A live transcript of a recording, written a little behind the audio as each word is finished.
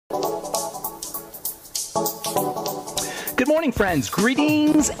Good morning, friends.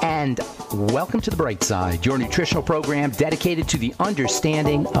 Greetings and welcome to The Bright Side, your nutritional program dedicated to the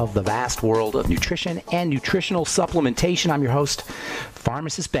understanding of the vast world of nutrition and nutritional supplementation. I'm your host,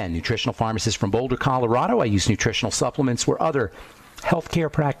 Pharmacist Ben, nutritional pharmacist from Boulder, Colorado. I use nutritional supplements where other healthcare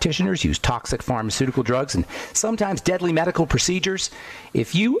practitioners use toxic pharmaceutical drugs and sometimes deadly medical procedures.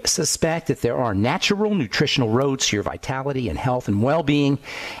 If you suspect that there are natural nutritional roads to your vitality and health and well-being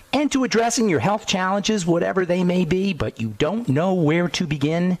and to addressing your health challenges, whatever they may be, but you don't know where to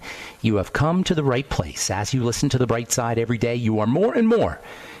begin, you have come to the right place. As you listen to The Bright Side every day, you are more and more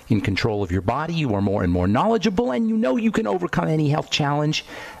in control of your body, you are more and more knowledgeable, and you know you can overcome any health challenge.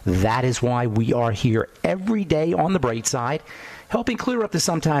 That is why we are here every day on The Bright Side, helping clear up the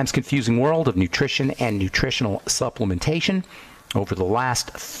sometimes confusing world of nutrition and nutritional supplementation. Over the last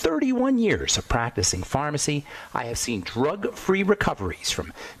 31 years of practicing pharmacy, I have seen drug-free recoveries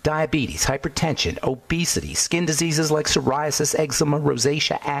from diabetes, hypertension, obesity, skin diseases like psoriasis, eczema,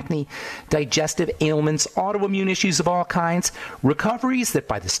 rosacea, acne, digestive ailments, autoimmune issues of all kinds, recoveries that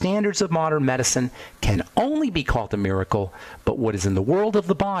by the standards of modern medicine can only be called a miracle, but what is in the world of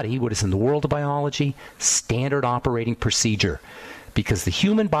the body, what is in the world of biology, standard operating procedure. Because the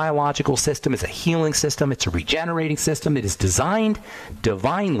human biological system is a healing system, it's a regenerating system, it is designed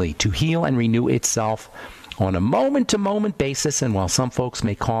divinely to heal and renew itself on a moment-to-moment basis, and while some folks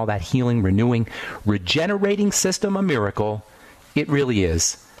may call that healing, renewing, regenerating system a miracle, it really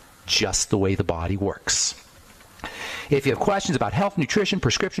is just the way the body works. If you have questions about health, nutrition,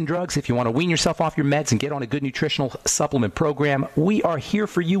 prescription drugs, if you want to wean yourself off your meds and get on a good nutritional supplement program, we are here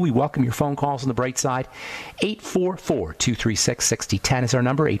for you. We welcome your phone calls on The Bright Side. 844-236-6010 is our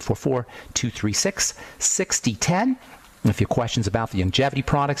number, 844-236-6010. If you have questions about the longevity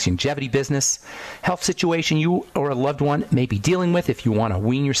products, longevity business, health situation you or a loved one may be dealing with, if you want to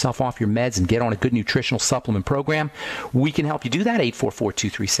wean yourself off your meds and get on a good nutritional supplement program, we can help you do that.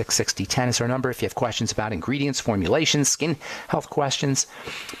 844-236-6010 is our number. If you have questions about ingredients, formulations, skin health questions,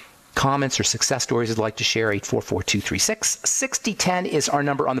 comments, or success stories you'd like to share, 844-236-6010 is our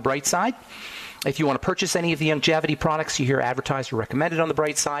number on The Bright Side. If you want to purchase any of the longevity products you hear advertised or recommended on The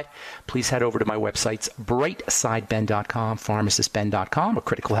Bright Side, please head over to my websites, brightsideben.com, pharmacistben.com, or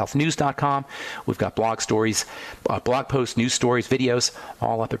criticalhealthnews.com. We've got blog stories, blog posts, news stories, videos,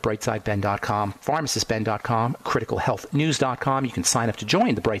 all up at brightsideben.com, pharmacistben.com, criticalhealthnews.com. You can sign up to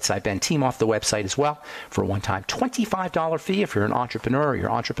join the Bright Side Ben team off the website as well for a one-time $25 fee if you're an entrepreneur or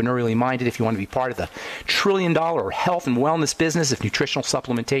you're entrepreneurially minded, if you want to be part of the trillion-dollar health and wellness business, if nutritional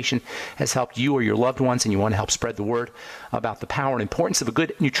supplementation has helped you or your loved ones and you want to help spread the word about the power and importance of a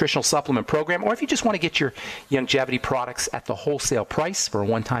good nutritional supplement program, or if you just want to get your longevity products at the wholesale price for a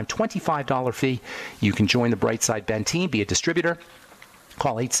one-time $25 fee, you can join the Bright Side Ben team, be a distributor.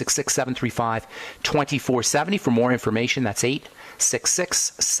 Call 866-735-2470 for more information. That's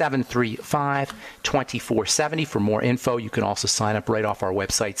 866-735-2470 for more info. You can also sign up right off our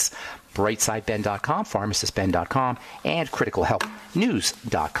websites, brightsideben.com, pharmacistben.com, and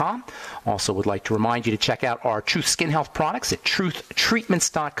criticalhealthnews.com. Also would like to remind you to check out our Truth Skin Health products at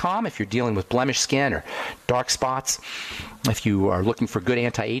truthtreatments.com if you're dealing with blemish skin or dark spots, if you are looking for good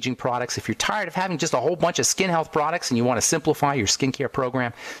anti-aging products, if you're tired of having just a whole bunch of skin health products and you want to simplify your skincare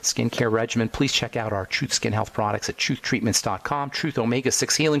program, skincare regimen, please check out our Truth Skin Health products at truthtreatments.com. Truth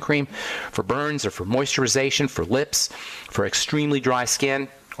Omega-6 Healing Cream for burns or for moisturization, for lips, for extremely dry skin.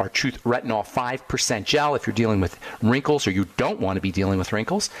 Our Truth Retinol 5% gel if you're dealing with wrinkles or you don't want to be dealing with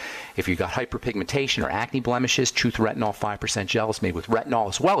wrinkles. If you've got hyperpigmentation or acne blemishes, Truth Retinol 5% gel is made with retinol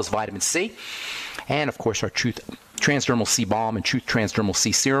as well as vitamin C. And, of course, our Truth Transdermal C Balm and Truth Transdermal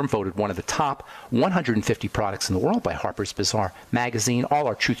C Serum, voted one of the top 150 products in the world by Harper's Bazaar magazine. All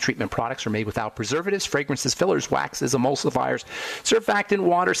our Truth treatment products are made without preservatives, fragrances, fillers, waxes, emulsifiers, surfactant,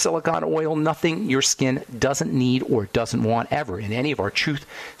 water, silicone, oil, nothing your skin doesn't need or doesn't want ever in any of our Truth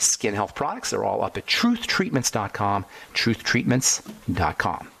Skin Health products. They're all up at truthtreatments.com,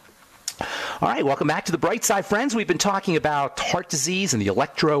 truthtreatments.com. All right, welcome back to The Bright Side, friends. We've been talking about heart disease and the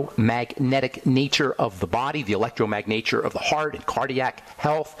electromagnetic nature of the body, the electromagnetic nature of the heart and cardiac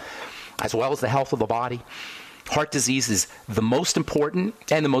health, as well as the health of the body. Heart disease is the most important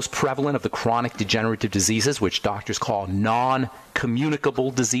and the most prevalent of the chronic degenerative diseases, which doctors call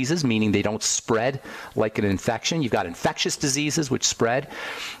non-communicable diseases, meaning they don't spread like an infection. You've got infectious diseases, which spread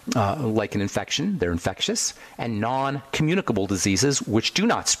like an infection. They're infectious. And non-communicable diseases, which do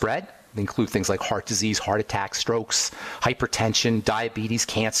not spread. They include things like heart disease, heart attacks, strokes, hypertension, diabetes,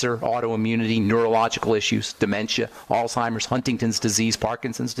 cancer, autoimmunity, neurological issues, dementia, Alzheimer's, Huntington's disease,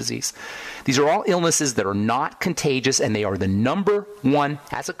 Parkinson's disease. These are all illnesses that are not contagious, and they are the number one,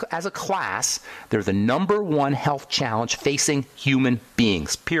 as a class, they're the number one health challenge facing human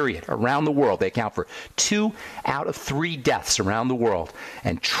beings, period, around the world. They account for 2 out of 3 deaths around the world,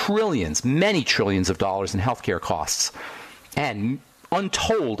 and trillions, many trillions of dollars in healthcare costs, and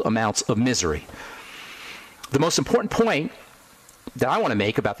untold amounts of misery. The most important point that I want to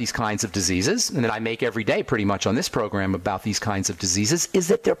make about these kinds of diseases, and that I make every day pretty much on this program about these kinds of diseases, is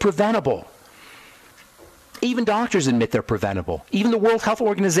that they're preventable. Even doctors admit they're preventable. Even the World Health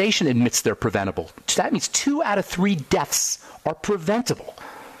Organization admits they're preventable. That means 2 out of 3 deaths are preventable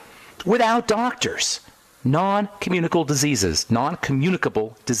without doctors. Non-communicable diseases,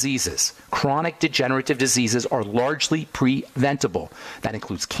 chronic degenerative diseases are largely preventable. That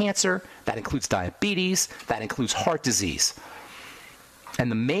includes cancer, that includes diabetes, that includes heart disease.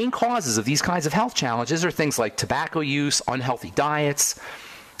 And the main causes of these kinds of health challenges are things like tobacco use, unhealthy diets,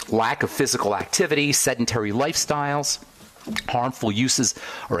 lack of physical activity, sedentary lifestyles, harmful uses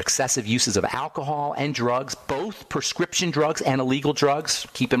or excessive uses of alcohol and drugs, both prescription drugs and illegal drugs.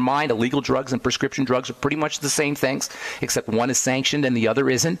 Keep in mind, illegal drugs and prescription drugs are pretty much the same things, except one is sanctioned and the other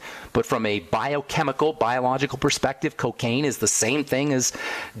isn't. But from a biological perspective, cocaine is the same thing as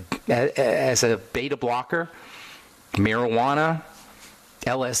a beta blocker. Marijuana,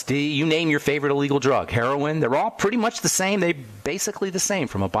 LSD, you name your favorite illegal drug, heroin, they're all pretty much the same. They're basically the same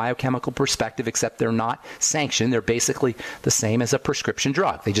from a biochemical perspective, except they're not sanctioned. They're basically the same as a prescription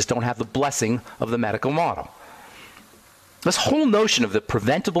drug. They just don't have the blessing of the medical model. This whole notion of the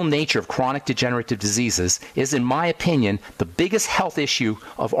preventable nature of chronic degenerative diseases is, in my opinion, the biggest health issue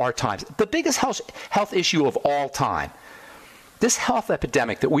of our times, the biggest health issue of all time. This health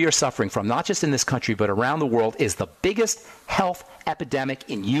epidemic that we are suffering from, not just in this country, but around the world, is the biggest health epidemic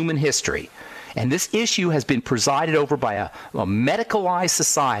in human history. And this issue has been presided over by a medicalized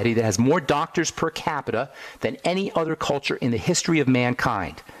society that has more doctors per capita than any other culture in the history of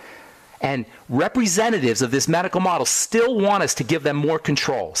mankind. And representatives of this medical model still want us to give them more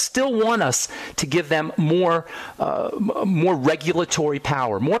control, still want us to give them more regulatory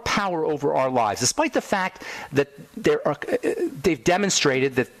power, more power over our lives, despite the fact that they've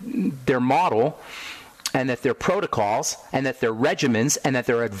demonstrated that their model and that their protocols and that their regimens and that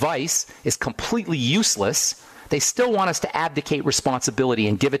their advice is completely useless. They still want us to abdicate responsibility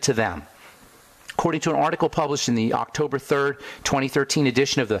and give it to them. According to an article published in the October 3rd, 2013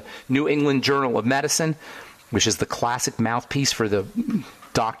 edition of the New England Journal of Medicine, which is the classic mouthpiece for the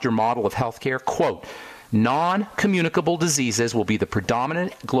doctor model of healthcare, quote, non-communicable diseases will be the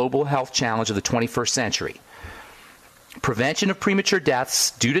predominant global health challenge of the 21st century. Prevention of premature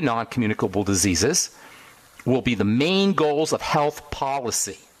deaths due to non-communicable diseases will be the main goals of health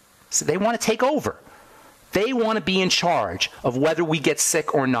policy. So they want to take over. They want to be in charge of whether we get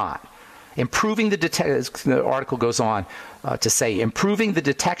sick or not. The article goes on to say, improving the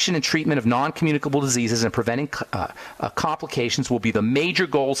detection and treatment of non-communicable diseases and preventing complications will be the major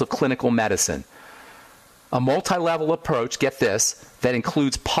goals of clinical medicine. A multi-level approach, get this, that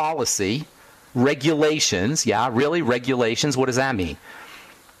includes policy, regulations, regulations, what does that mean?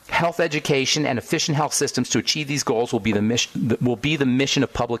 Health education and efficient health systems to achieve these goals will be the mission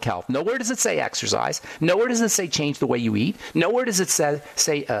of public health. Nowhere does it say exercise. Nowhere does it say change the way you eat. Nowhere does it say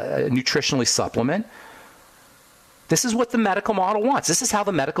nutritionally supplement. This is what the medical model wants. This is how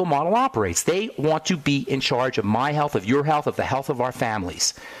the medical model operates. They want to be in charge of my health, of your health, of the health of our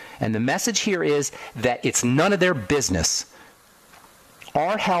families. And the message here is that it's none of their business.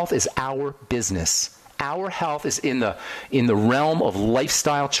 Our health is our business. Our health is in the realm of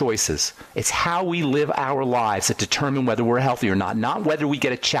lifestyle choices. It's how we live our lives that determine whether we're healthy or not whether we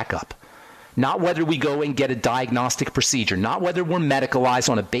get a checkup, not whether we go and get a diagnostic procedure, not whether we're medicalized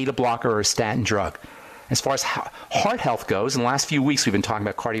on a beta blocker or a statin drug. As far as heart health goes, in the last few weeks we've been talking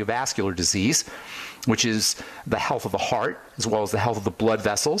about cardiovascular disease, which is the health of the heart as well as the health of the blood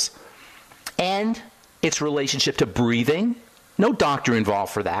vessels, and its relationship to breathing. No doctor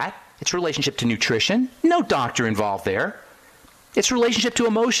involved for that. Its relationship to nutrition, no doctor involved there. Its relationship to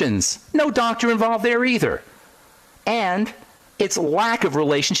emotions, no doctor involved there either. And its lack of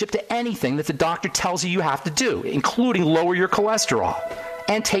relationship to anything that the doctor tells you have to do, including lower your cholesterol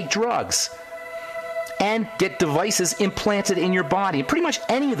and take drugs and get devices implanted in your body. And pretty much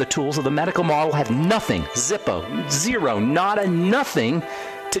any of the tools of the medical model have nothing, zippo, zero, nada, nothing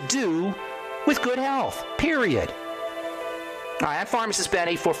to do with good health, period. All right, I'm Pharmacist Ben.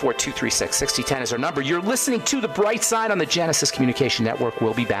 844-236-6010 is our number. You're listening to The Bright Side on the Genesis Communication Network.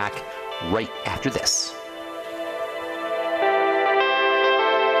 We'll be back right after this.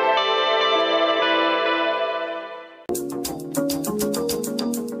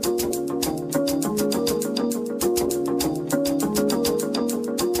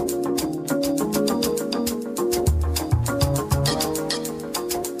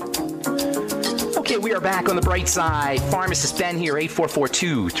 We are back on the bright side. Pharmacist Ben here.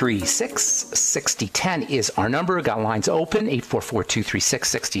 844-236-6010 is our number. Got lines open.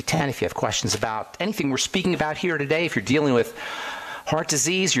 844-236-6010. If you have questions about anything we're speaking about here today, if you're dealing with heart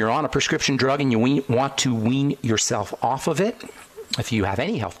disease, you're on a prescription drug and you want to wean yourself off of it, if you have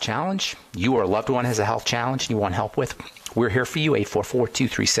any health challenge, you or a loved one has a health challenge and you want help with, we're here for you.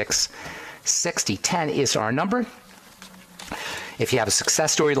 844-236-6010 is our number. If you have a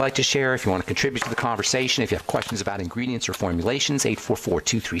success story you'd like to share, if you want to contribute to the conversation, if you have questions about ingredients or formulations,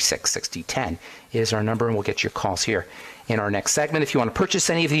 844-236-6010 is our number, and we'll get your calls here in our next segment. If you want to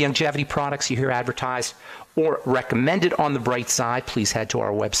purchase any of the longevity products you hear advertised or recommended on the Bright Side, please head to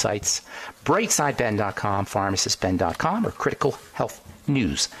our websites, brightsideben.com, pharmacistben.com, or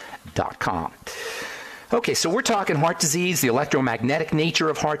criticalhealthnews.com. Okay, so we're talking heart disease, the electromagnetic nature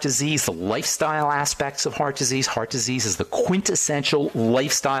of heart disease, the lifestyle aspects of heart disease. Heart disease is the quintessential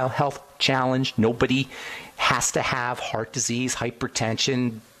lifestyle health challenge. Nobody has to have heart disease,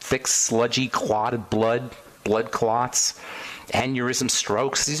 hypertension, thick, sludgy, clotted blood, blood clots, aneurysm,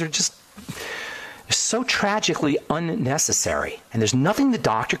 strokes. These are just so tragically unnecessary, and there's nothing the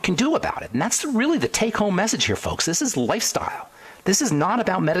doctor can do about it. And that's really the take-home message here, folks. This is lifestyle. This is not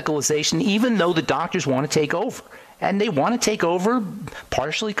about medicalization, even though the doctors want to take over. And they want to take over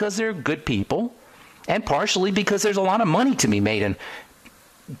partially because they're good people and partially because there's a lot of money to be made in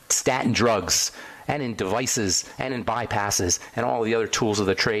statin drugs and in devices and in bypasses and all the other tools of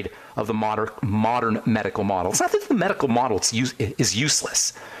the trade of the modern medical model. It's not that the medical model is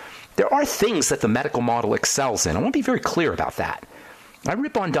useless. There are things that the medical model excels in. I want to be very clear about that. I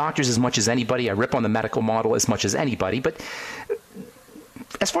rip on doctors as much as anybody. I rip on the medical model as much as anybody. But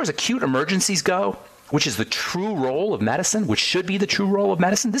as far as acute emergencies go, which is the true role of medicine, which should be the true role of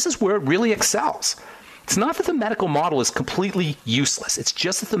medicine, this is where it really excels. It's not that the medical model is completely useless. It's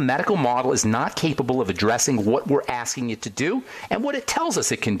just that the medical model is not capable of addressing what we're asking it to do and what it tells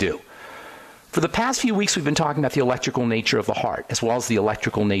us it can do. For the past few weeks, we've been talking about the electrical nature of the heart as well as the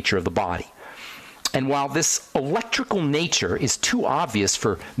electrical nature of the body. And while this electrical nature is too obvious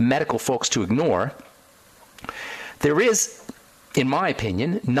for medical folks to ignore, there is, in my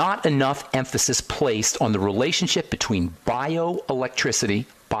opinion, not enough emphasis placed on the relationship between bioelectricity,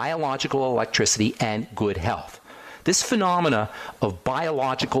 biological electricity, and good health. This phenomena of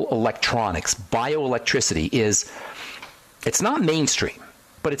biological electronics, bioelectricity, it's not mainstream,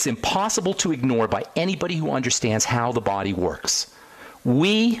 but it's impossible to ignore by anybody who understands how the body works.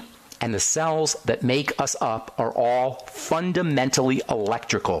 We and the cells that make us up are all fundamentally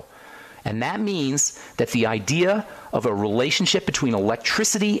electrical. And that means that the idea of a relationship between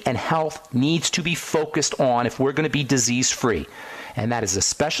electricity and health needs to be focused on if we're going to be disease-free. And that is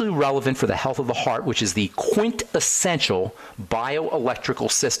especially relevant for the health of the heart, which is the quintessential bioelectrical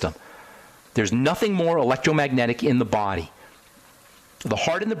system. There's nothing more electromagnetic in the body. The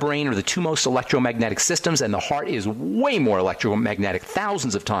heart and the brain are the two most electromagnetic systems, and the heart is way more electromagnetic,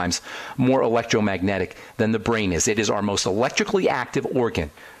 thousands of times more electromagnetic than the brain is. It is our most electrically active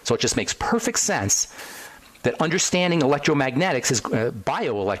organ. So it just makes perfect sense that understanding electromagnetics,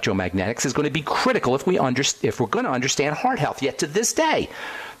 bioelectromagnetics, is going to be critical if we're going to understand heart health. Yet to this day,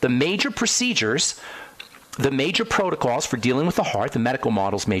 the major procedures, the major protocols for dealing with the heart, the medical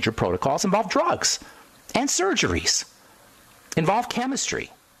model's major protocols, involve drugs and surgeries, involve chemistry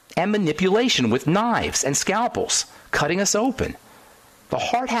and manipulation with knives and scalpels, cutting us open. The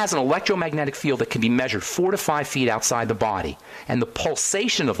heart has an electromagnetic field that can be measured 4 to 5 feet outside the body, and the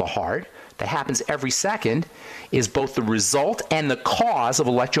pulsation of the heart that happens every second is both the result and the cause of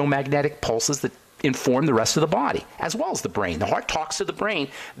electromagnetic pulses that inform the rest of the body, as well as the brain. The heart talks to the brain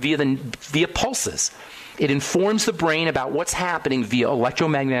via pulses. It informs the brain about what's happening via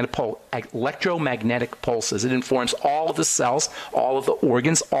electromagnetic pulses. It informs all of the cells, all of the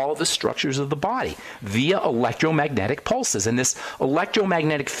organs, all of the structures of the body via electromagnetic pulses. And this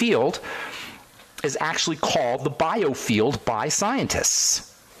electromagnetic field is actually called the biofield by scientists.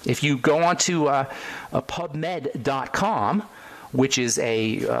 If you go onto PubMed.com, which is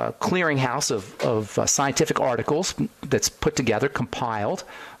a clearinghouse of scientific articles that's put together, compiled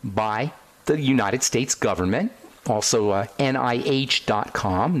by the United States government, also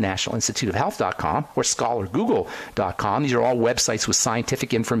NIH.com, National Institute of Health.com, or ScholarGoogle.com. These are all websites with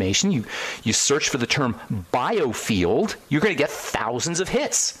scientific information. You search for the term biofield, you're going to get thousands of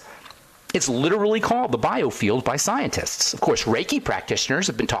hits. It's literally called the biofield by scientists. Of course, Reiki practitioners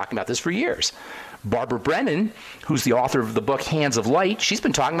have been talking about this for years. Barbara Brennan, who's the author of the book Hands of Light, she's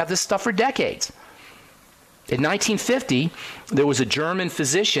been talking about this stuff for decades. In 1950, there was a German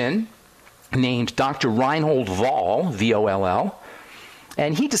physician named Dr. Reinhold Voll, V-O-L-L,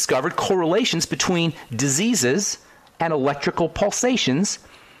 and he discovered correlations between diseases and electrical pulsations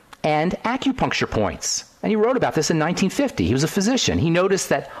and acupuncture points. And he wrote about this in 1950. He was a physician. He noticed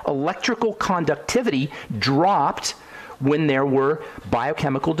that electrical conductivity dropped when there were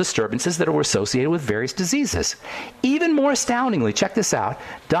biochemical disturbances that were associated with various diseases. Even more astoundingly, check this out,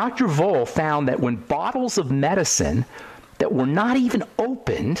 Dr. Voll found that when bottles of medicine that were not even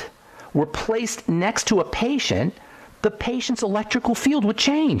opened were placed next to a patient, the patient's electrical field would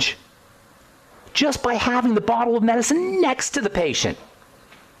change just by having the bottle of medicine next to the patient.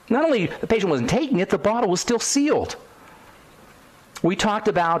 Not only the patient wasn't taking it, the bottle was still sealed. We talked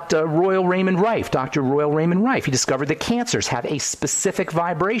about Royal Raymond Rife, Dr. Royal Raymond Rife. He discovered that cancers have a specific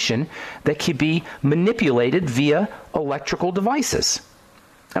vibration that can be manipulated via electrical devices.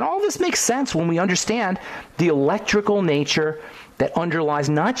 And all this makes sense when we understand the electrical nature that underlies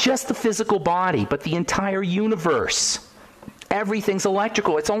not just the physical body, but the entire universe. Everything's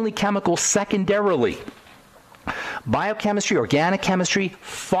electrical. It's only chemical secondarily. Biochemistry, organic chemistry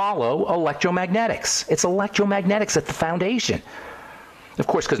follow electromagnetics. It's electromagnetics at the foundation. Of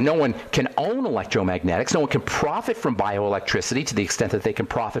course, because no one can own electromagnetics, no one can profit from bioelectricity to the extent that they can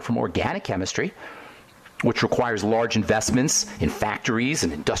profit from organic chemistry, which requires large investments in factories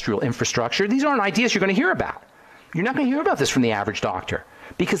and industrial infrastructure. These aren't ideas you're going to hear about. You're not going to hear about this from the average doctor,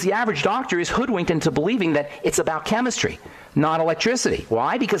 because the average doctor is hoodwinked into believing that it's about chemistry, not electricity.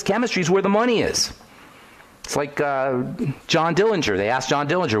 Why? Because chemistry is where the money is. It's like John Dillinger. They asked John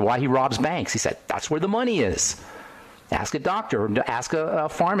Dillinger why he robs banks. He said, that's where the money is. Ask a doctor, or ask a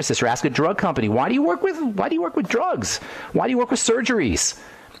pharmacist, or ask a drug company. Why do you work with drugs? Why do you work with surgeries?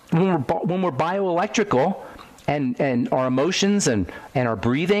 When we're bioelectrical, and our emotions and our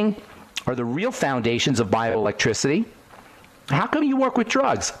breathing are the real foundations of bioelectricity, how come you work with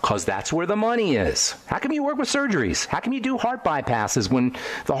drugs? Because that's where the money is. How come you work with surgeries? How come you do heart bypasses when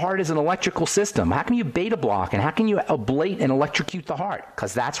the heart is an electrical system? How come you beta block, and how can you ablate and electrocute the heart?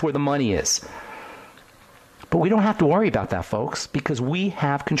 Because that's where the money is. But we don't have to worry about that, folks, because we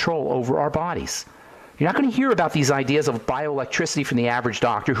have control over our bodies. You're not going to hear about these ideas of bioelectricity from the average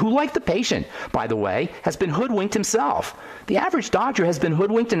doctor, who, like the patient, by the way, has been hoodwinked himself. The average doctor has been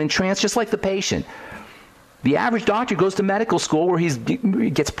hoodwinked and entranced just like the patient. The average doctor goes to medical school where he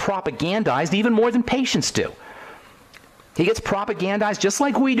gets propagandized even more than patients do. He gets propagandized just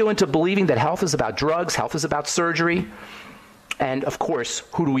like we do into believing that health is about drugs, health is about surgery. And, of course,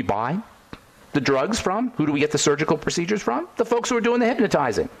 who do we buy the drugs from? Who do we get the surgical procedures from? The folks who are doing the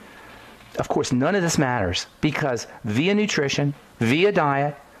hypnotizing. Of course, none of this matters, because via nutrition, via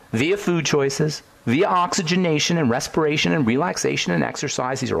diet, via food choices, via oxygenation and respiration and relaxation and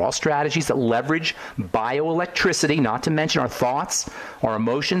exercise, these are all strategies that leverage bioelectricity, not to mention our thoughts, our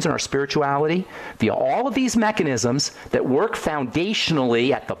emotions, and our spirituality. Via all of these mechanisms that work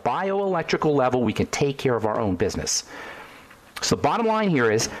foundationally at the bioelectrical level, we can take care of our own business. So the bottom line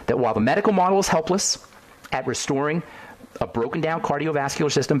here is that while the medical model is helpless at restoring a broken down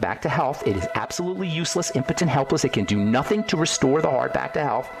cardiovascular system back to health, it is absolutely useless, impotent, helpless. It can do nothing to restore the heart back to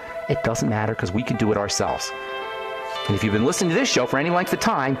health. It doesn't matter, because we can do it ourselves. And if you've been listening to this show for any length of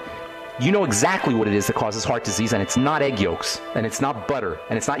time, you know exactly what it is that causes heart disease, and it's not egg yolks, and it's not butter,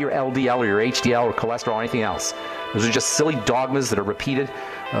 and it's not your LDL or your HDL or cholesterol or anything else. Those are just silly dogmas that are repeated,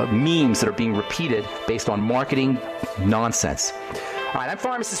 memes that are being repeated based on marketing nonsense. All right, I'm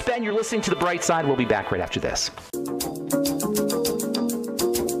Pharmacist Ben. You're listening to The Bright Side. We'll be back right after this.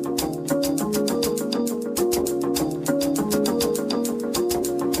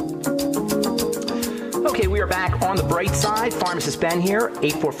 Okay, we are back on The Bright Side. Pharmacist Ben here.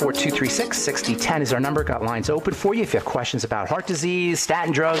 844-236-6010 is our number. Got lines open for you if you have questions about heart disease,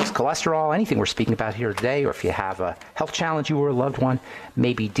 statin drugs, cholesterol, anything we're speaking about here today, or if you have a health challenge you or a loved one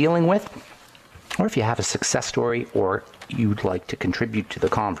may be dealing with, or if you have a success story or you'd like to contribute to the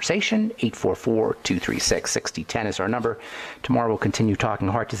conversation. 844-236-6010 is our number. Tomorrow we'll continue talking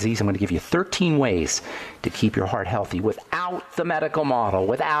heart disease. I'm going to give you 13 ways to keep your heart healthy without the medical model,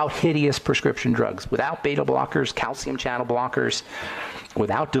 without hideous prescription drugs, without beta blockers, calcium channel blockers,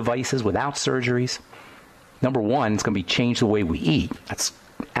 without devices, without surgeries. Number one, it's going to be change the way we eat. That's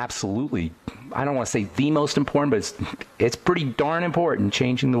absolutely, I don't want to say the most important, but it's pretty darn important,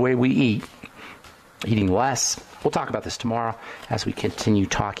 changing the way we eat. Eating less. We'll talk about this tomorrow as we continue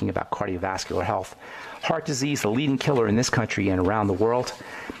talking about cardiovascular health. Heart disease, the leading killer in this country and around the world.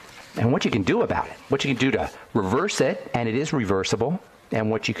 and what you can do about it, what you can do to reverse it, and it is reversible, and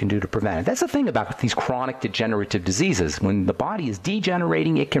what you can do to prevent it. That's the thing about these chronic degenerative diseases. When the body is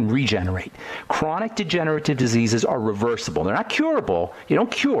degenerating, it can regenerate. Chronic degenerative diseases are reversible. They're not curable. You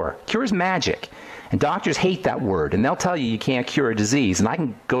don't cure. Cure is magic. And doctors hate that word, and they'll tell you you can't cure a disease, and I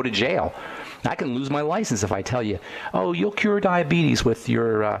can go to jail. I can lose my license if I tell you, oh, you'll cure diabetes with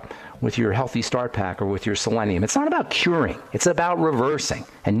your Healthy Start Pack or with your selenium. It's not about curing. It's about reversing.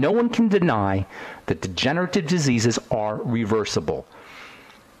 And no one can deny that degenerative diseases are reversible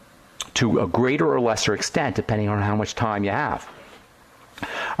to a greater or lesser extent, depending on how much time you have.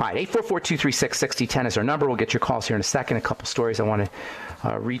 All right, 844-236-6010 is our number. We'll get your calls here in a second. A couple stories I want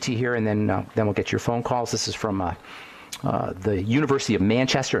to read to you here, and then we'll get your phone calls. This is from the University of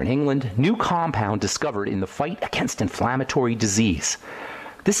Manchester in England. New compound discovered in the fight against inflammatory disease.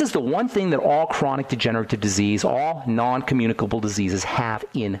 This is the one thing that all chronic degenerative disease, all non-communicable diseases have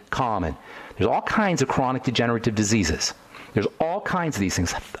in common. There's all kinds of chronic degenerative diseases. There's all kinds of these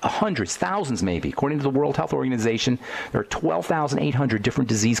things, hundreds, thousands maybe. According to the World Health Organization, there are 12,800 different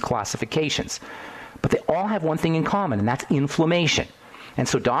disease classifications. But they all have one thing in common, and that's inflammation. And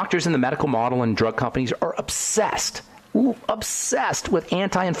so doctors in the medical model and drug companies are obsessed with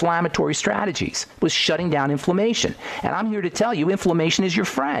anti-inflammatory strategies, with shutting down inflammation. And I'm here to tell you, inflammation is your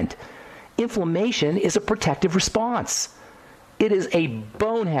friend. Inflammation is a protective response. It is a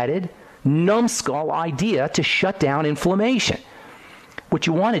boneheaded, numbskull idea to shut down inflammation. What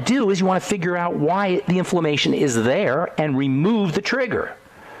you want to do is you want to figure out why the inflammation is there and remove the trigger.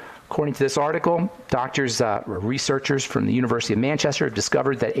 According to this article, researchers from the University of Manchester have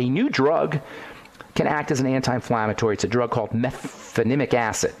discovered that a new drug can act as an anti-inflammatory. It's a drug called mefenamic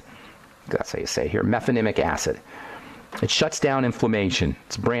acid. That's how you say it here, mefenamic acid. It shuts down inflammation.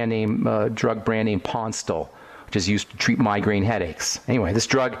 It's a drug brand name Ponstil, which is used to treat migraine headaches. Anyway, this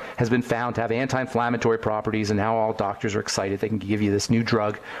drug has been found to have anti-inflammatory properties, and now all doctors are excited they can give you this new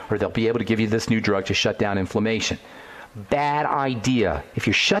drug, or they'll be able to give you this new drug to shut down inflammation. Bad idea. If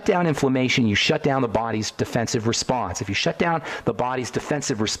you shut down inflammation, you shut down the body's defensive response. If you shut down the body's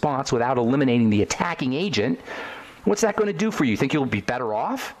defensive response without eliminating the attacking agent, what's that going to do for you? You think you'll be better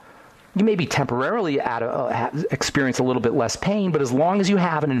off? You may be temporarily experience a little bit less pain, but as long as you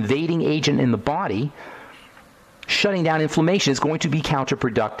have an invading agent in the body, shutting down inflammation is going to be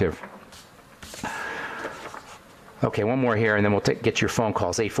counterproductive. Okay, one more here, and then we'll get your phone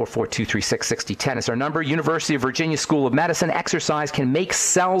calls. 844-236-6010 is our number. University of Virginia School of Medicine. Exercise can make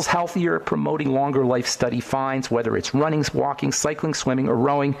cells healthier, promoting longer life. Study finds whether it's running, walking, cycling, swimming, or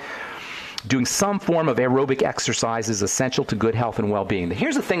rowing, doing some form of aerobic exercise is essential to good health and well-being.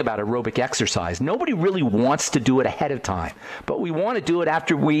 Here's the thing about aerobic exercise. Nobody really wants to do it ahead of time, but we want to do it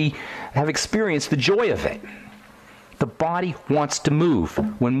after we have experienced the joy of it. The body wants to move.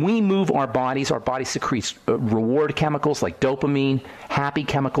 When we move our body secretes reward chemicals like dopamine, happy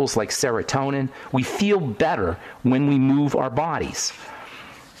chemicals like serotonin. We feel better when we move our bodies.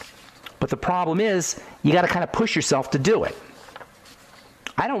 But the problem is, you got to kind of push yourself to do it.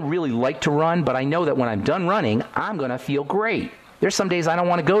 I don't really like to run, but I know that when I'm done running, I'm going to feel great. There's some days I don't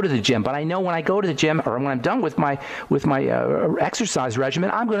want to go to the gym, but I know when I go to the gym or when I'm done with my exercise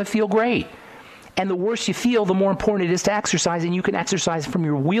regimen, I'm going to feel great. And the worse you feel, the more important it is to exercise, and you can exercise from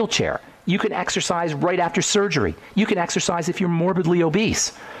your wheelchair. You can exercise right after surgery. You can exercise if you're morbidly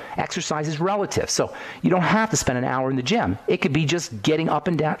obese. Exercise is relative, so you don't have to spend an hour in the gym. It could be just getting up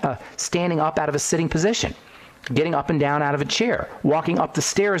and down, standing up out of a sitting position, getting up and down out of a chair, walking up the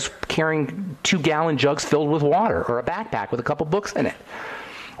stairs carrying 2-gallon jugs filled with water or a backpack with a couple books in it.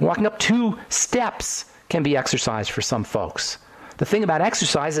 Walking up 2 steps can be exercise for some folks. The thing about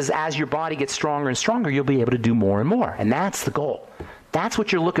exercise is as your body gets stronger and stronger, you'll be able to do more and more. And that's the goal. That's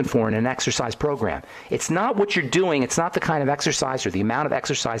what you're looking for in an exercise program. It's not what you're doing. It's not the kind of exercise or the amount of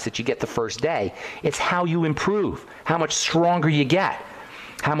exercise that you get the first day. It's how you improve, how much stronger you get,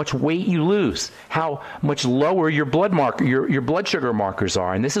 how much weight you lose, how much lower your your blood sugar markers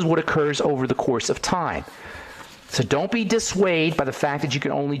are. And this is what occurs over the course of time. So don't be dissuaded by the fact that you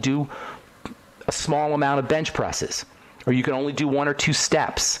can only do a small amount of bench presses, or you can only do 1 or 2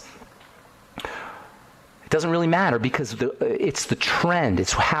 steps. It doesn't really matter because it's the trend.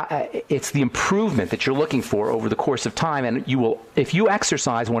 It's the improvement that you're looking for over the course of time. And you will, if you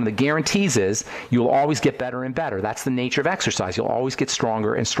exercise, one of the guarantees is you'll always get better and better. That's the nature of exercise. You'll always get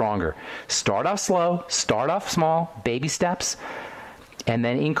stronger and stronger. Start off slow, start off small, baby steps, and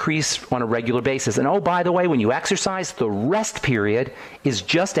then increase on a regular basis. And oh, by the way, when you exercise, the rest period is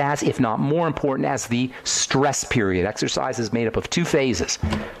just as, if not more important, as the stress period. Exercise is made up of 2 phases,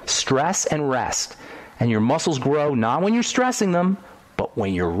 stress and rest. And your muscles grow not when you're stressing them, But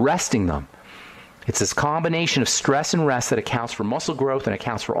when you're resting them, it's this combination of stress and rest that accounts for muscle growth and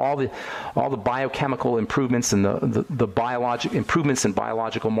accounts for all the biochemical improvements and the biologic improvements in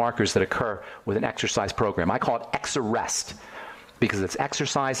biological markers that occur with an exercise program. I call it Exerrest because it's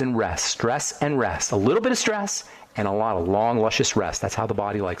exercise and rest, stress and rest, a little bit of stress and a lot of long, luscious rest. That's how the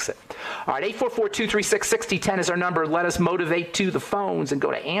body likes it. All right, 844-236-6010 is our number. Let us motivate to the phones and go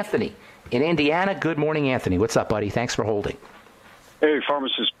to Anthony in Indiana. Good morning, Anthony. What's up, buddy? Thanks for holding. Hey,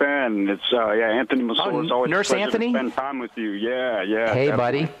 Pharmacist Ben. It's Anthony Massour. It's always Nurse a pleasure Anthony? to spend time with you. Yeah. Hey, definitely.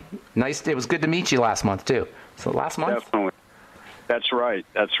 buddy. Nice. It was good to meet you last month, too. So last month? Definitely. That's right.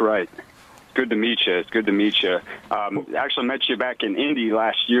 Good to meet you. It's good to meet you. Actually met you back in Indy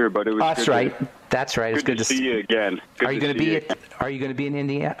last year, but it was That's right. That's right. It's good to see you again. Are you going to be in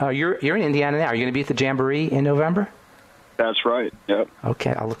Indiana? You're in Indiana now. Are you going to be at the Jamboree in November? That's right. Yep.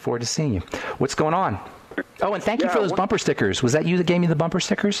 Okay. I'll look forward to seeing you. What's going on? Oh, and thank you for those bumper stickers. Was that you that gave me the bumper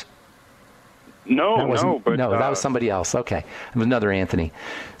stickers? No, that was somebody else. Okay. It was another Anthony.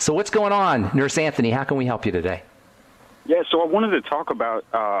 So what's going on, Nurse Anthony? How can we help you today? Yeah, so I wanted to talk about,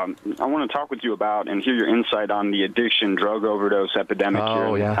 I want to talk with you about and hear your insight on the addiction drug overdose epidemic here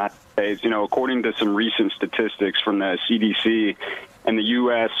in the United States. According to some recent statistics from the CDC in the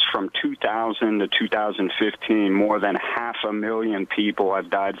U.S. from 2000 to 2015, more than 500,000 people have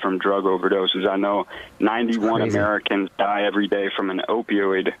died from drug overdoses. I know 91 Americans die every day from an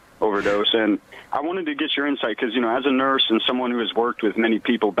opioid overdose. And I wanted to get your insight because, as a nurse and someone who has worked with many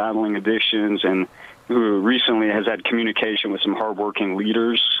people battling addictions and who recently has had communication with some hardworking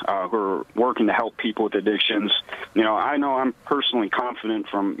leaders who are working to help people with addictions. I know I'm personally confident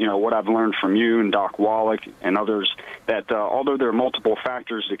from, what I've learned from you and Doc Wallach and others that although there are multiple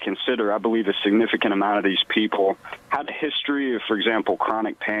factors to consider, I believe a significant amount of these people had a history of, for example,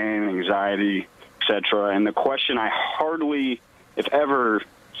 chronic pain, anxiety, etc. And the question I hardly, if ever,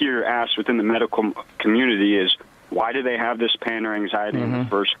 hear asked within the medical community is, why do they have this pain or anxiety in the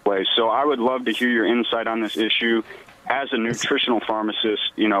first place? So I would love to hear your insight on this issue as a nutritional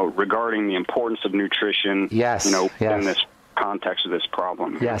pharmacist, regarding the importance of nutrition, in this context of this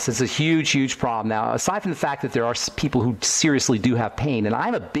problem. Yes, it's a huge, huge problem. Now, aside from the fact that there are people who seriously do have pain, and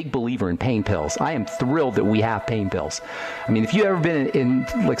I'm a big believer in pain pills. I am thrilled that we have pain pills. I mean, if you've ever been in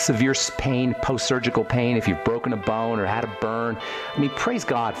like severe pain, post-surgical pain, if you've broken a bone or had a burn, I mean, praise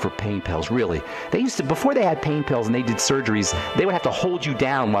God for pain pills, really. They used to, before they had pain pills and they did surgeries, they would have to hold you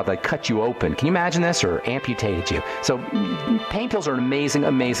down while they cut you open. Can you imagine this? Or amputated you. So pain pills are an amazing,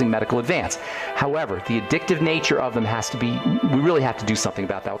 amazing medical advance. However, the addictive nature of them has to be, we really have to do something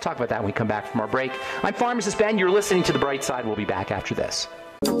about that. We'll talk about that when we come back from our break. I'm Pharmacist Ben. You're listening to The Bright Side. We'll be back after this.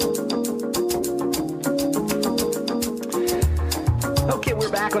 Okay,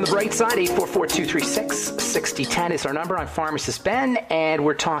 we're back on The Bright Side. 844-236-6010 is our number. I'm Pharmacist Ben, and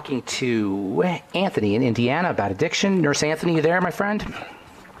we're talking to Anthony in Indiana about addiction. Nurse Anthony, you there, my friend?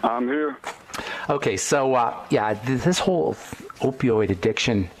 I'm here. Okay, so this whole opioid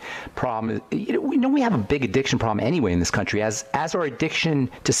addiction problem, we have a big addiction problem anyway in this country. As our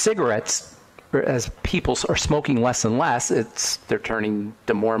addiction to cigarettes, as people are smoking less and less, they're turning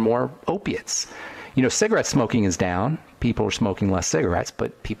to more and more opiates. Cigarette smoking is down. People are smoking less cigarettes,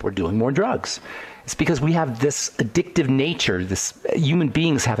 but people are doing more drugs. It's because we have this addictive nature. Human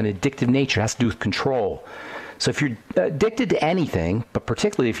beings have an addictive nature. It has to do with control. So if you're addicted to anything, but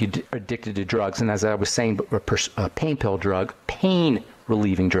particularly if you're addicted to drugs, and as I was saying, a pain pill drug,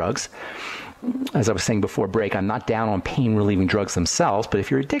 pain-relieving drugs, as I was saying before break, I'm not down on pain-relieving drugs themselves, but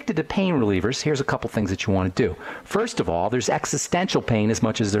if you're addicted to pain relievers, here's a couple things that you want to do. First of all, there's existential pain as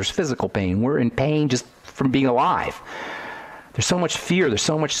much as there's physical pain. We're in pain just from being alive. There's so much fear. There's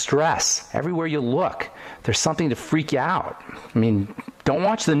so much stress. Everywhere you look, there's something to freak you out. I mean, don't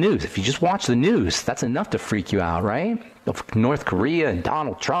watch the news. If you just watch the news, that's enough to freak you out, right? Of North Korea and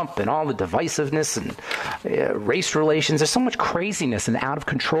Donald Trump and all the divisiveness and race relations. There's so much craziness and out of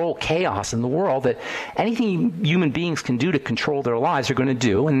control chaos in the world that anything human beings can do to control their lives are going to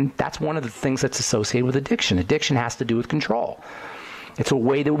do. And that's one of the things that's associated with addiction. Addiction has to do with control. It's a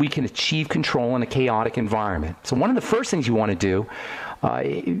way that we can achieve control in a chaotic environment. So one of the first things you want to do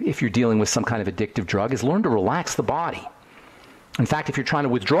if you're dealing with some kind of addictive drug is learn to relax the body. In fact, if you're trying to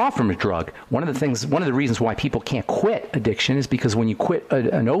withdraw from a drug, one of the reasons why people can't quit addiction is because when you quit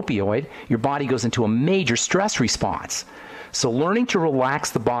an opioid, your body goes into a major stress response. So learning to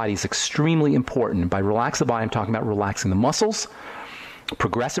relax the body is extremely important. By relax the body, I'm talking about relaxing the muscles,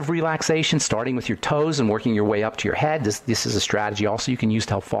 progressive relaxation, starting with your toes and working your way up to your head. This is a strategy also you can use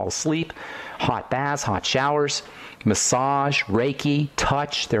to help fall asleep. Hot baths, hot showers, massage, Reiki,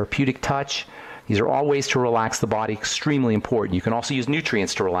 touch, therapeutic touch. These are all ways to relax the body, extremely important. You can also use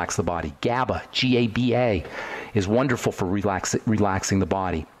nutrients to relax the body. GABA, G-A-B-A, is wonderful for relaxing the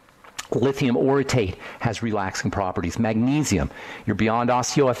body. Lithium orotate has relaxing properties. Magnesium, your Beyond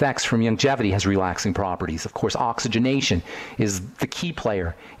OsteoFX from Longevity, has relaxing properties. Of course, oxygenation is the key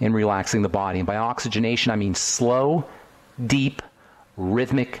player in relaxing the body. And by oxygenation, I mean slow, deep,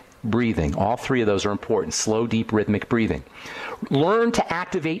 rhythmic breathing. All three of those are important. Slow, deep, rhythmic breathing. Learn to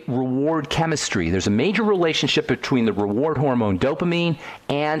activate reward chemistry. There's a major relationship between the reward hormone dopamine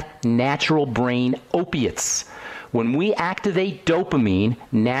and natural brain opiates. When we activate dopamine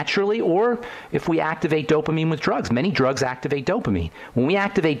naturally, or if we activate dopamine with drugs, many drugs activate dopamine. When we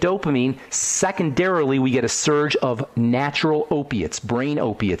activate dopamine, secondarily, we get a surge of natural opiates, brain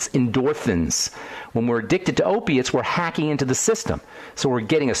opiates, endorphins. When we're addicted to opiates, we're hacking into the system. So we're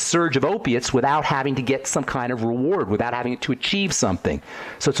getting a surge of opiates without having to get some kind of reward, without having to achieve something.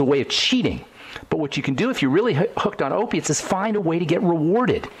 So it's a way of cheating. But what you can do if you're really hooked on opiates is find a way to get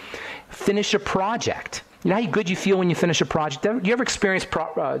rewarded. Finish a project. You know how good you feel when you finish a project? Do you ever experience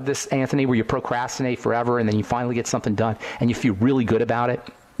this, Anthony, where you procrastinate forever and then you finally get something done and you feel really good about it?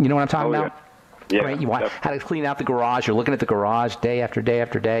 You know what I'm talking about? Yeah. Right? You want how to clean out the garage. You're looking at the garage day after day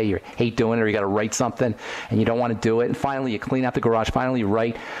after day. You hate doing it, or you got to write something and you don't want to do it. And finally, you clean out the garage. Finally, you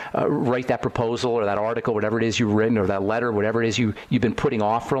write that proposal or that article, whatever it is you've written, or that letter, whatever it is you've been putting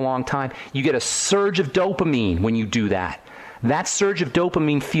off for a long time. You get a surge of dopamine when you do that. That surge of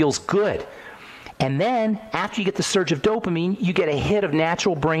dopamine feels good. And then, after you get the surge of dopamine, you get a hit of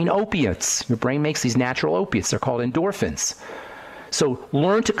natural brain opiates. Your brain makes these natural opiates. They're called endorphins. So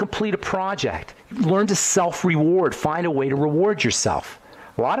learn to complete a project. Learn to self-reward. Find a way to reward yourself.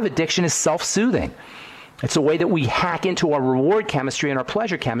 A lot of addiction is self-soothing. It's a way that we hack into our reward chemistry and our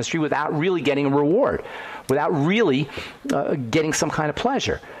pleasure chemistry without really getting a reward, without really getting some kind of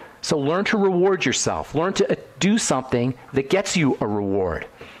pleasure. So learn to reward yourself. Learn to do something that gets you a reward.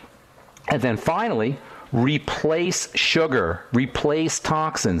 And then finally, replace sugar, replace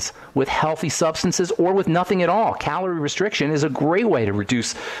toxins with healthy substances or with nothing at all. Calorie restriction is a great way to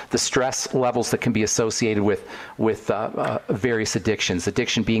reduce the stress levels that can be associated with various addictions,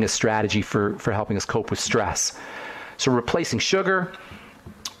 addiction being a strategy for helping us cope with stress. So replacing sugar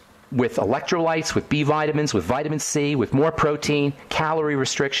with electrolytes, with B vitamins, with vitamin C, with more protein, calorie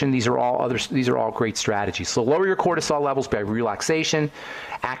restriction. These are all great strategies. So lower your cortisol levels by relaxation,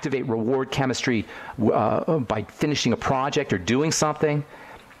 activate reward chemistry by finishing a project or doing something,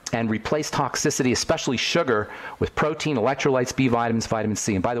 and replace toxicity, especially sugar, with protein, electrolytes, B vitamins, vitamin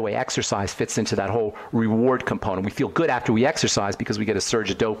C. And by the way, exercise fits into that whole reward component. We feel good after we exercise because we get a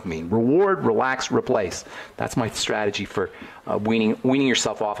surge of dopamine. Reward, relax, replace. That's my strategy for weaning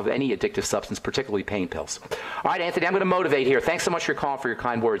yourself off of any addictive substance, particularly pain pills. All right, Anthony, I'm going to motivate here. Thanks so much for your call and for your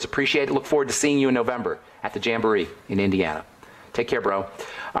kind words. Appreciate it. Look forward to seeing you in November at the Jamboree in Indiana. Take care, bro. All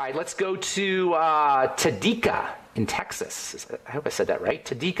right, let's go to Tadika in Texas. I hope I said that right.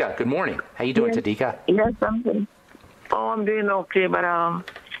 Tadika, good morning. How you doing, Tadika? Yes, I'm doing okay, but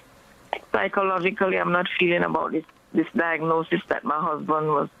psychologically, I'm not feeling about this diagnosis that my husband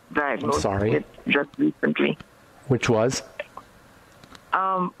was diagnosed with just recently. Which was?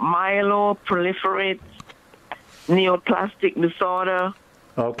 Myeloproliferate neoplastic disorder.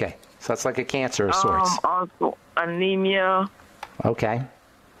 Okay, so that's like a cancer of sorts. Also anemia. Okay.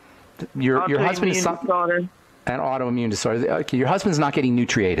 Your husband is an autoimmune disorder. Okay, your husband's not getting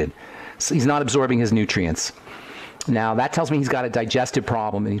nutriated. So he's not absorbing his nutrients. Now, that tells me he's got a digestive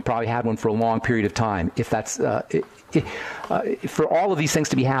problem, and he's probably had one for a long period of time. If that's for all of these things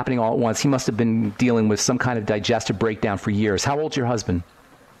to be happening all at once, he must have been dealing with some kind of digestive breakdown for years. How old's your husband?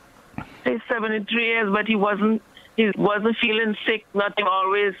 He's 73 years, but he wasn't feeling sick. Nothing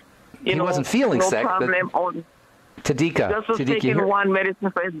always. He wasn't feeling sick. Problem. Tadika. Just was taking one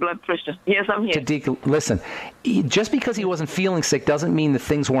medicine for his blood pressure. Yes, I'm here. Tadika, listen. Just because he wasn't feeling sick doesn't mean that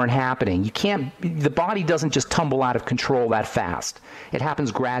things weren't happening. The body doesn't just tumble out of control that fast. It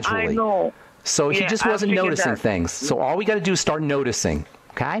happens gradually. I know. So he just wasn't noticing things. So all we got to do is start noticing.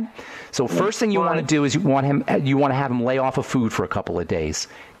 Okay? So first thing you want to do is you want to have him lay off of food for a couple of days.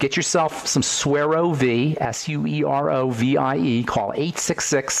 Get yourself some Suerovie, Suerovie. Call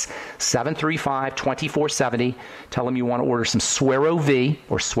 866-735-2470. Tell him you want to order some Suerovie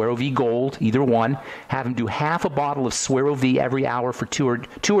or Suerovie Gold, either one. Have him do half a bottle of Suerovie every hour for two or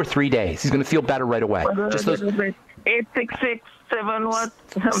 3 days. He's going to feel better right away. Just those 866-7 what?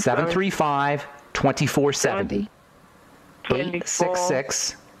 735-2470.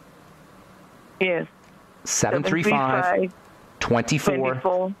 866 yes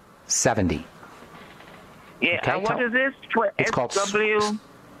 735-2470. Yeah, okay, what is this? It's called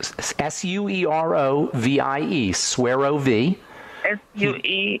Suerovie, Suerovie.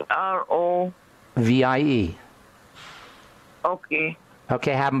 Suerovie. Okay.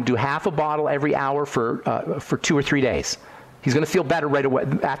 Okay, have him do half a bottle every hour for 2 or 3 days. He's going to feel better right away.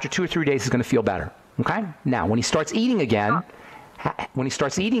 After 2 or 3 days, he's going to feel better. Okay? Now, when he starts eating again,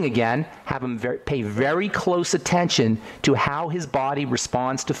 have him pay very close attention to how his body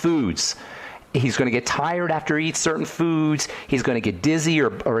responds to foods. He's going to get tired after he eats certain foods. He's going to get dizzy,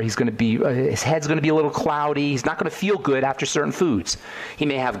 or he's going to be his head's going to be a little cloudy. He's not going to feel good after certain foods. He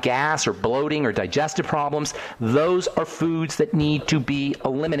may have gas or bloating or digestive problems. Those are foods that need to be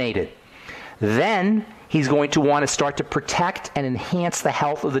eliminated. Then he's going to want to start to protect and enhance the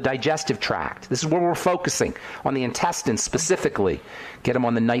health of the digestive tract. This is where we're focusing, on the intestines specifically. Get him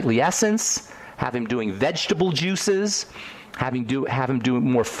on the nightly essence. Have him doing vegetable juices. Have him do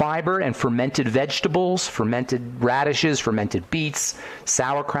more fiber and fermented vegetables, fermented radishes, fermented beets,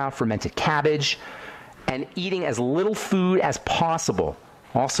 sauerkraut, fermented cabbage, and eating as little food as possible.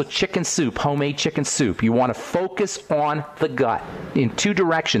 Also chicken soup, homemade chicken soup. You want to focus on the gut in 2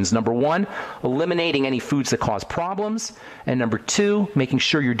 directions. Number 1, eliminating any foods that cause problems. And number 2, making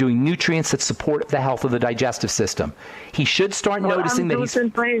sure you're doing nutrients that support the health of the digestive system. He should start noticing that he's...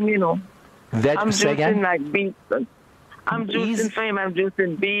 I'm juicing like beets. I'm juicing for him. I'm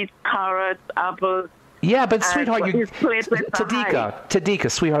juicing beets, carrots, apples. Yeah, but sweetheart, Tadika,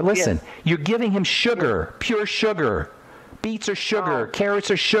 sweetheart, listen. Yes. You're giving him sugar, pure sugar. Beets are sugar,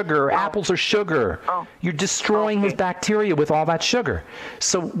 carrots are sugar, apples are sugar. You're destroying his bacteria with all that sugar.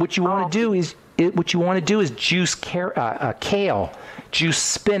 So what you want to do is juice kale, juice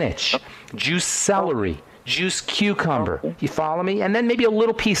spinach, juice celery, juice cucumber. You follow me? And then maybe a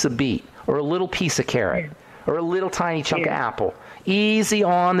little piece of beet or a little piece of carrot. Or a little tiny chunk of apple. Easy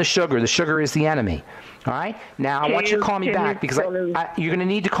on the sugar. The sugar is the enemy. All right? Now, I want you to call me back because you're going to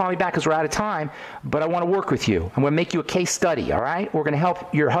need to call me back because we're out of time, but I want to work with you. I'm going to make you a case study, all right? We're going to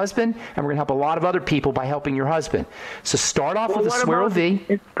help your husband, and we're going to help a lot of other people by helping your husband. So start off with a Suerovie.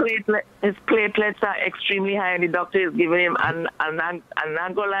 His platelets are extremely high, and the doctor is giving him an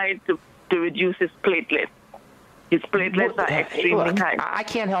angolide to reduce his platelets. His platelets are extremely high. I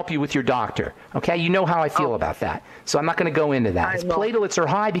can't help you with your doctor, okay? You know how I feel about that. So I'm not going to go into that. His platelets are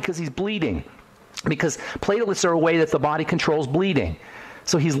high because he's bleeding. Because platelets are a way that the body controls bleeding.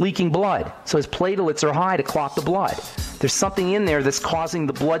 So he's leaking blood. So his platelets are high to clot the blood. There's something in there that's causing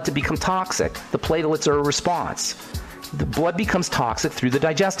the blood to become toxic. The platelets are a response. The blood becomes toxic through the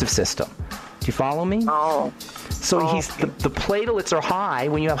digestive system. Do you follow me? So the platelets are high.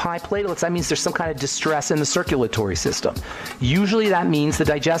 When you have high platelets, that means there's some kind of distress in the circulatory system. Usually that means the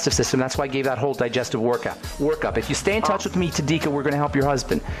digestive system. That's why I gave that whole digestive workup. If you stay in touch with me, Tadika, we're going to help your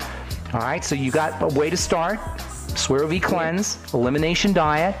husband. All right, so you got a way to start. Suerovie cleanse, elimination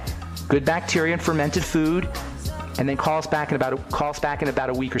diet, good bacteria and fermented food, and then call us back in about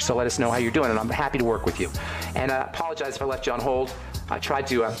a week or so. Let us know how you're doing, and I'm happy to work with you. And I apologize if I left you on hold. I tried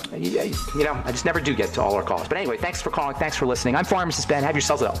to, I just never do get to all our calls. But anyway, thanks for calling. Thanks for listening. I'm Pharmacist Ben. Have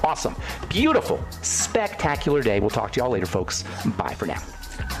yourselves an awesome, beautiful, spectacular day. We'll talk to you all later, folks. Bye for now.